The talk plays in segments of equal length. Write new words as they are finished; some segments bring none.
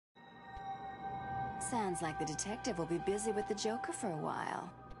Sounds like the detective will be busy with the Joker for a while.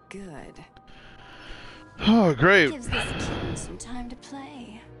 Good. Oh, great. Gives this kitten some time to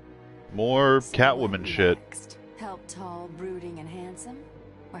play. More So Catwoman shit. next? Help tall, brooding, and handsome?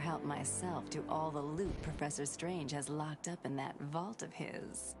 Or help myself do all the loot Professor Strange has locked up in that vault of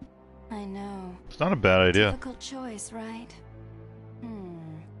his? I know. It's not a bad idea. Difficult choice, right?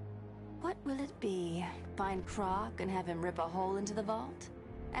 What will it be? Find Croc and have him rip a hole into the vault?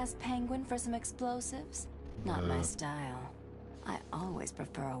 Ask Penguin for some explosives? Not my style. I always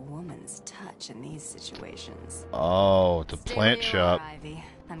prefer a woman's touch in these situations. Oh, it's a Stay plant where you shop. are, Ivy.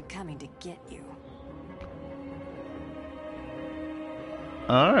 I'm coming to get you.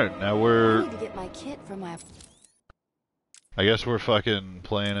 Alright, now I we're... need to get my kit for my... I guess we're fucking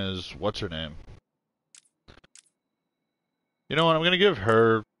playing as... What's her name? You know what, I'm gonna give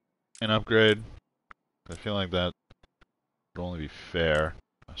her an upgrade. I feel like that would only be fair.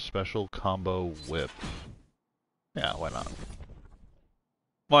 A special combo whip. Yeah, why not?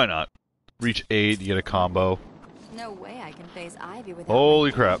 Why not? Reach 8, you get a combo. No way I can face Ivy without...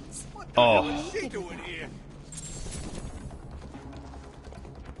 Holy crap. Oh. What's she doing here?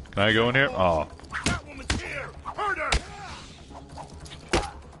 Can I go in here? Oh. Catwoman's here! Hurt her!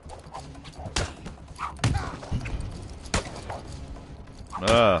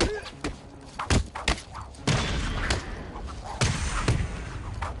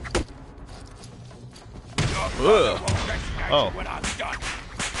 Ugh. Oh.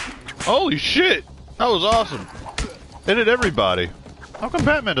 Holy shit! That was awesome. It hit everybody. How come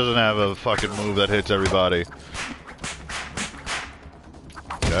Batman doesn't have a fucking move that hits everybody?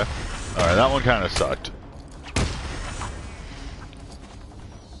 Okay. Alright, that one kind of sucked.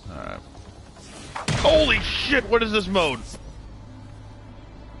 Alright. Holy shit, what is this mode?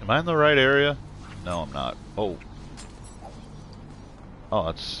 Am I in the right area? No, I'm not. Oh. Oh,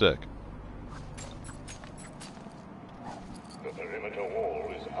 that's sick. The perimeter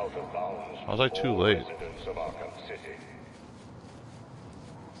wall is out of bounds. How was I too late? Residents of Arkham City.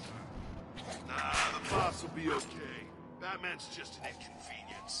 Nah, the boss will be okay. Batman's just an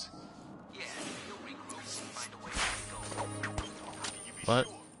inconvenience. Yeah, he'll regroup and find a way to go. You be What?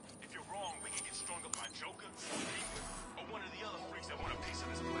 sure. If you're wrong, we can get strung up by Joker, or one of the other freaks that want a piece of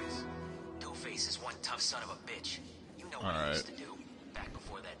this place. Two-Face is one tough son of a bitch. You know what he used to do, back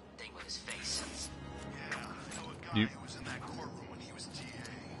before that thing with his face. Yeah, I know a guy who was in that courtroom when he was DA.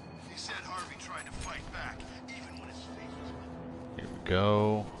 He said Harvey tried to fight back, even when his face was... Here we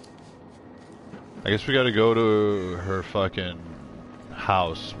go. I guess we gotta go to her fucking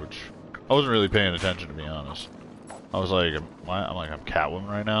house, which I wasn't really paying attention, to be honest. I was like, I'm Catwoman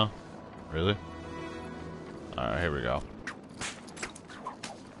right now? Really? Alright, here we go.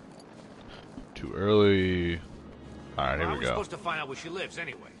 Too early. Alright, here we go. Supposed to find out where she lives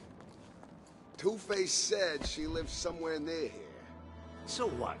anyway. Two-Face said she lives somewhere near here. So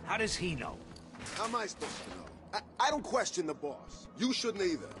what? How does he know? How am I supposed to know? I don't question the boss. You shouldn't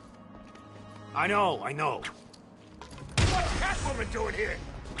either. I know. What's Catwoman doing here?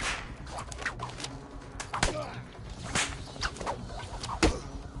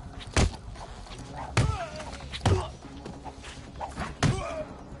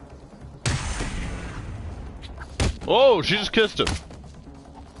 Oh, she just kissed him.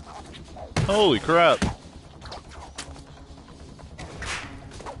 Holy crap.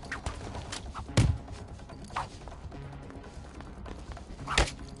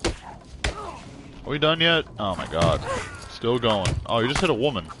 Are we done yet? Oh my god. Still going. Oh, you just hit a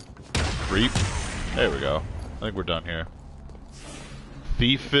woman. Creep. There we go. I think we're done here.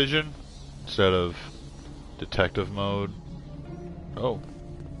 Thief vision instead of detective mode. Oh.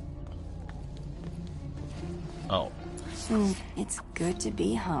 Oh. It's good to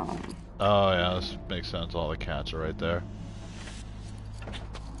be home. Oh yeah, this makes sense. All the cats are right there.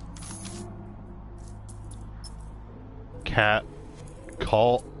 Cat.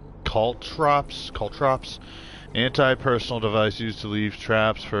 Caltrops. Anti-personal device used to leave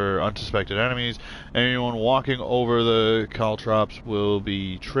traps for unsuspected enemies. Anyone walking over the caltrops will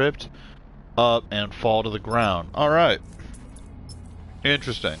be tripped up and fall to the ground. Alright.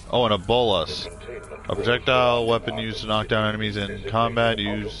 Interesting. Oh, and a bolus. A projectile weapon used to knock down enemies in combat.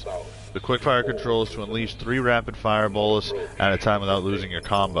 Use the quickfire controls to unleash 3 rapid-fire bolus at a time without losing your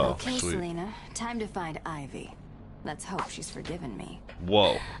combo. Okay, Sweet. Selena. Time to find Ivy. Let's hope she's forgiven me.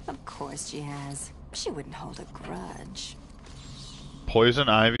 Whoa. Of course she has. She wouldn't hold a grudge. Poison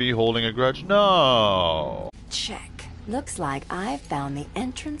Ivy holding a grudge? No. Check. Looks like I've found the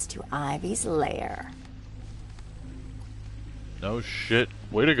entrance to Ivy's lair. No shit.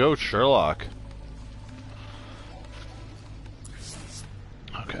 Way to go, Sherlock.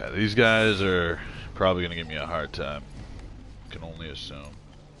 Okay, these guys are probably gonna give me a hard time. Can only assume.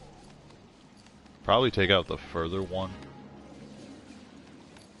 Probably take out the further one.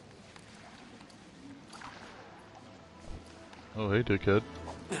 Oh, hey, dickhead.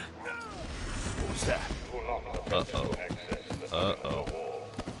 What's that? Uh-oh.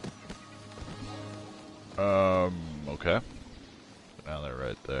 Okay. Now they're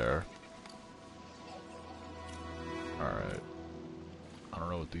right there. Alright. I don't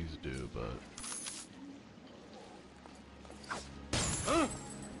know what these do, but... Huh?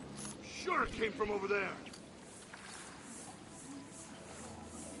 Sure it came from over there.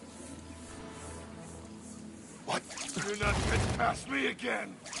 What? You're not getting past me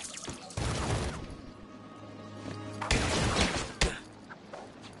again.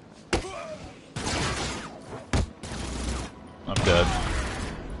 I'm dead.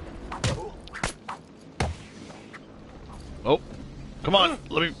 Oh, come on,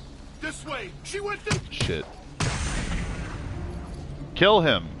 let me... This way. She went this... Shit. Kill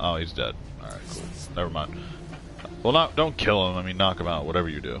him. Oh, he's dead. Alright, cool. Never mind. Well, don't kill him. I mean, knock him out. Whatever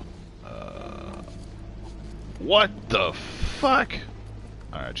you do. What the fuck?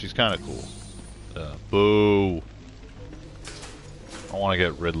 Alright, she's kind of cool. Boo. I want to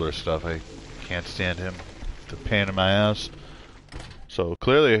get Riddler stuff. I can't stand him. It's a pain in my ass. So,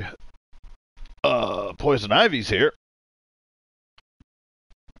 clearly, Poison Ivy's here.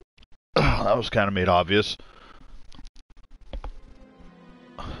 That was kind of made obvious.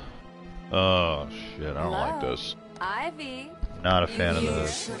 Oh, shit. I don't like this. Ivy. Not a fan of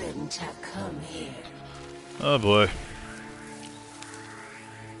this. Shouldn't have come here. Oh, boy.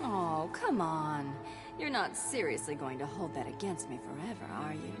 Oh, come on. You're not seriously going to hold that against me forever,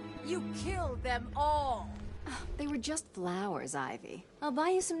 are you? You killed them all. They were just flowers, Ivy. I'll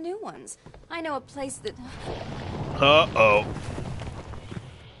buy you some new ones. I know a place that... Uh-oh.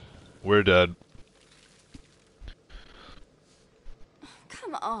 We're dead.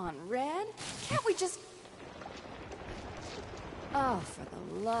 Come on, Red. Can't we just... Oh, for the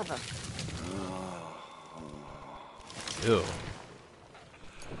love of... Ew.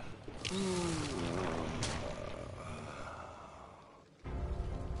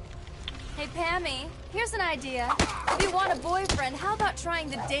 Hey, Pammy, here's an idea. If you want a boyfriend, how about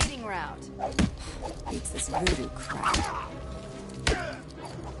trying the dating route? Beats this voodoo crap.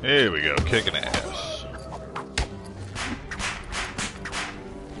 Here we go, kicking ass.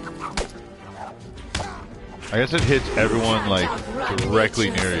 I guess it hits everyone, like, directly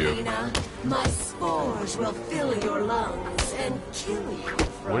near you. My spores will fill your lungs and kill you.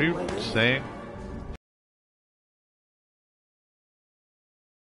 What are you saying?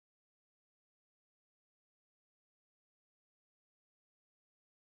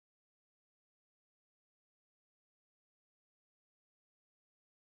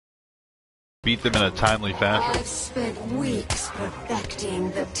 Beat them in a timely fashion. I've spent weeks perfecting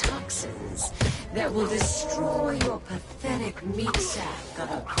the toxins that will destroy your pathetic meat sack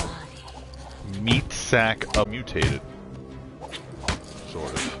of a body. Meat sack mutated.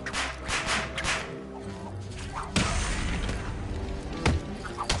 Sort of.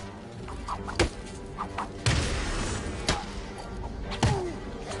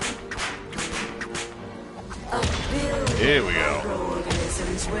 Here we go.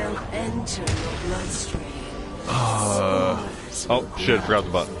 Will enter your bloodstream. Oh shit, forgot the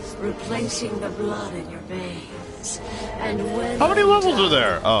button. Replacing the blood in your veins. And when how many levels are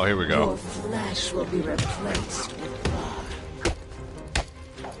there? Oh, here we go. Your flesh will be replaced with blood.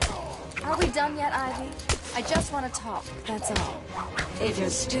 Are we done yet, Ivy? I just want to talk, that's all. If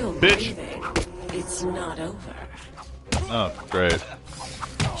you're still Bitch. breathing, it's not over. Oh, great.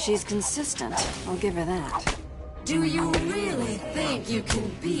 She's consistent, I'll give her that. Do you really think you can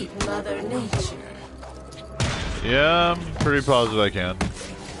beat Mother Nature? Yeah, I'm pretty positive I can.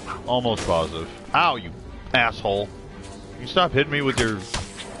 Almost positive. Ow, you asshole. Can you stop hitting me with your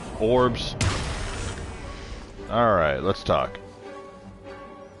orbs? Alright, let's talk.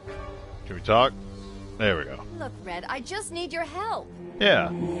 Can we talk? There we go. Look, Red, I just need your help. Yeah.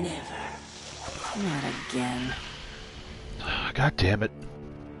 Never. Not again. God damn it.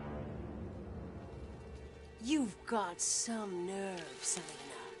 You've got some nerve, Selena.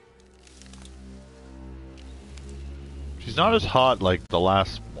 She's not as hot like the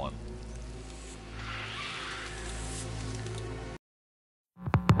last